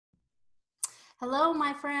Hello,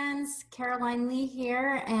 my friends. Caroline Lee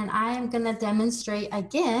here, and I am going to demonstrate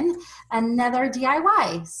again another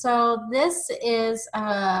DIY. So this is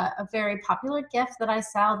a very popular gift that I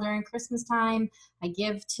sell during Christmas time. I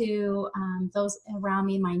give to those around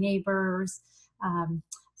me, my neighbors,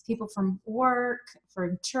 people from work,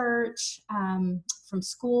 from church, from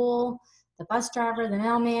school, the bus driver, the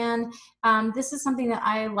mailman. This is something that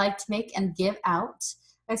I like to make and give out,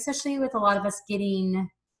 especially with a lot of us getting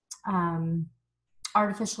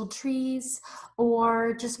artificial trees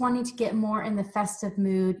or just wanting to get more in the festive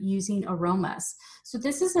mood using aromas. So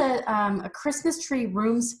this is a Christmas tree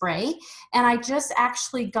room spray, and I just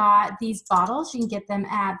actually got these bottles. You can get them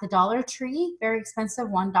at the Dollar Tree, very expensive,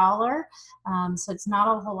 $1. So it's not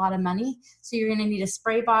a whole lot of money. So you're gonna need a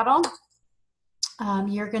spray bottle.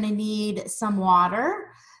 You're gonna need some water.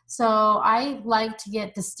 So I like to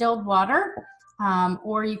get distilled water.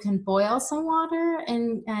 Or you can boil some water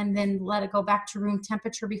and then let it go back to room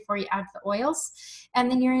temperature before you add the oils. And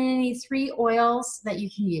then you're gonna need 3 oils that you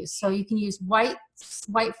can use. So you can use white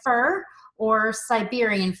fir or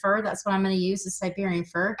Siberian fir. That's what I'm gonna use, is Siberian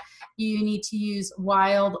fir. You need to use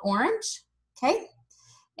wild orange, okay?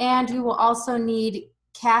 And you will also need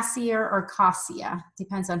cassia or cassia,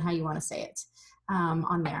 depends on how you wanna say it.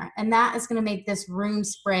 On there, and that is going to make this room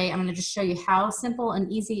spray. I'm going to just show you how simple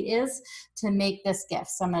and easy it is to make this gift.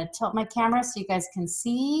 So I'm going to tilt my camera so you guys can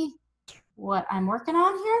see what I'm working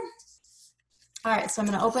on here. All right, so I'm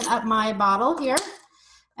going to open up my bottle here,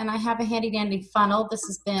 and I have a handy dandy funnel. This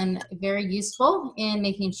has been very useful in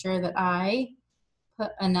making sure that I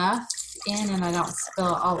put enough in and I don't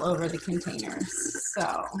spill all over the containers.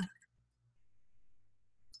 So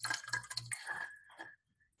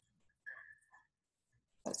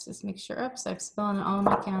let's just make sure. Oops, I've spilled it all on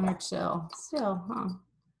my counter still, huh?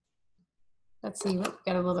 Let's see,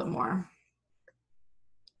 got a little bit more.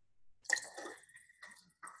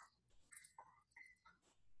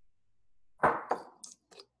 A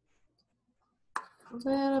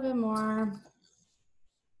little bit more.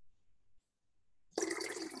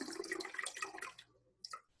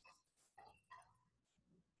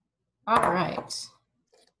 All right.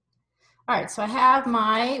 All right, so I have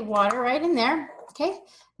my water right in there. Okay,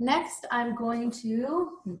 next I'm going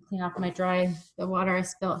to clean off the water I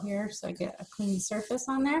spilled here so I get a clean surface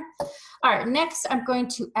on there. All right, next I'm going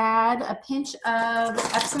to add a pinch of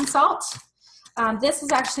Epsom salt. This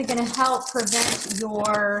is actually going to help prevent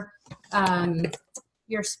your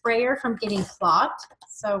sprayer from getting clogged.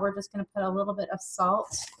 So we're just going to put a little bit of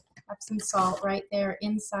salt, Epsom salt, right there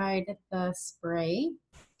inside the spray.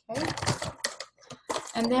 Okay.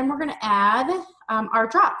 And then we're going to add our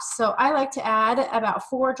drops. So I like to add about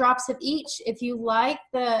 4 drops of each. If you like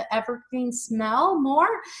the evergreen smell more,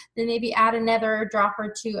 then maybe add another drop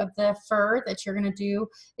or 2 of the fir that you're going to do.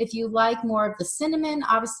 If you like more of the cinnamon,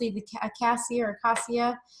 obviously the cassia or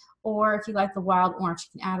cassia, or if you like the wild orange,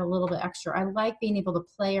 you can add a little bit extra. I like being able to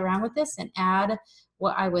play around with this and add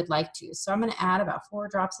what I would like to. So I'm going to add about 4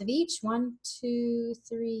 drops of each. 1, 2,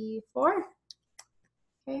 3, 4.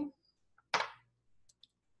 Okay.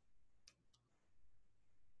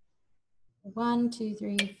 1, 2,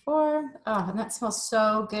 3, 4. Oh, and that smells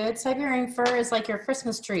so good. Siberian fir is like your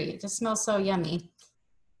Christmas tree. It just smells so yummy.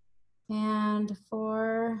 And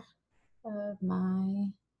 4 of my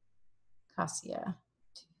cassia.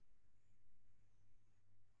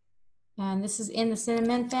 And this is in the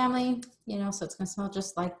cinnamon family, you know, so it's going to smell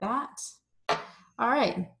just like that. All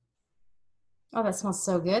right. Oh, that smells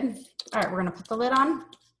so good. All right, we're going to put the lid on.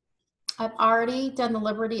 I've already done the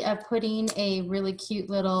liberty of putting a really cute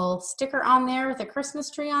little sticker on there with a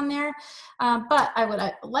Christmas tree on there. But what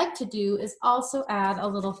I like to do is also add a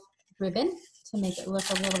little ribbon to make it look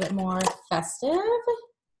a little bit more festive.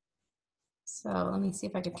 So let me see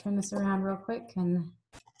if I can turn this around real quick and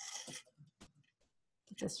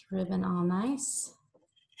get this ribbon all nice.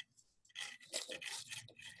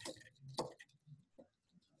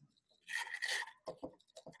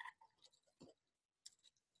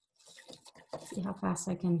 See how fast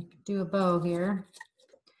I can do a bow here.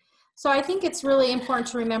 So I think it's really important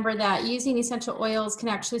to remember that using essential oils can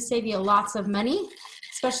actually save you lots of money,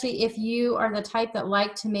 especially if you are the type that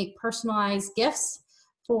like to make personalized gifts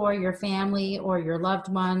for your family or your loved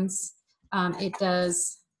ones. It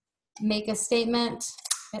does make a statement.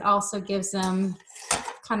 It also gives them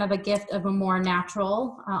kind of a gift of a more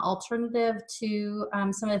natural alternative to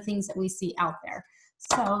some of the things that we see out there.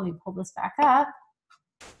 So let me pull this back up.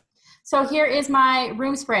 So here is my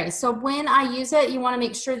room spray. So when I use it, you want to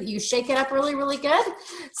make sure that you shake it up really, really good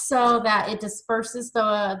so that it disperses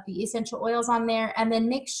the essential oils on there. And then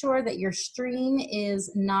make sure that your stream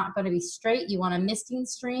is not going to be straight. You want a misting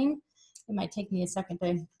stream. It might take me a second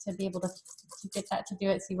to be able to get that to do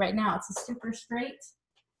it. See, right now it's a super straight.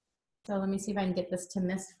 So let me see if I can get this to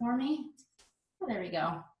mist for me. Oh, there we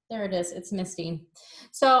go. There it is. It's misting.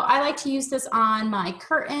 So I like to use this on my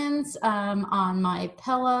curtains, on my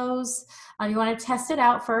pillows. You want to test it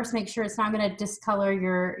out first. Make sure it's not going to discolor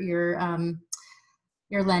your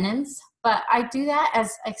linens. But I do that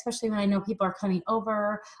especially when I know people are coming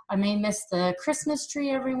over. I may miss the Christmas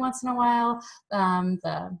tree every once in a while,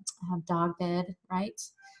 the dog bed, right?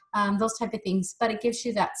 Those type of things. But it gives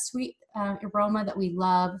you that sweet aroma that we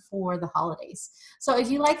love for the holidays. So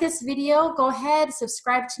if you like this video, go ahead,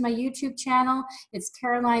 subscribe to my YouTube channel. It's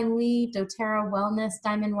Caroline Lee, doTERRA Wellness,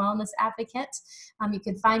 Diamond Wellness Advocate. You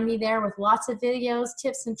can find me there with lots of videos,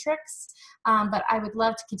 tips, and tricks. But I would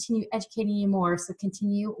love to continue educating you more, so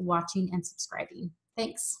continue watching and subscribing.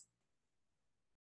 Thanks.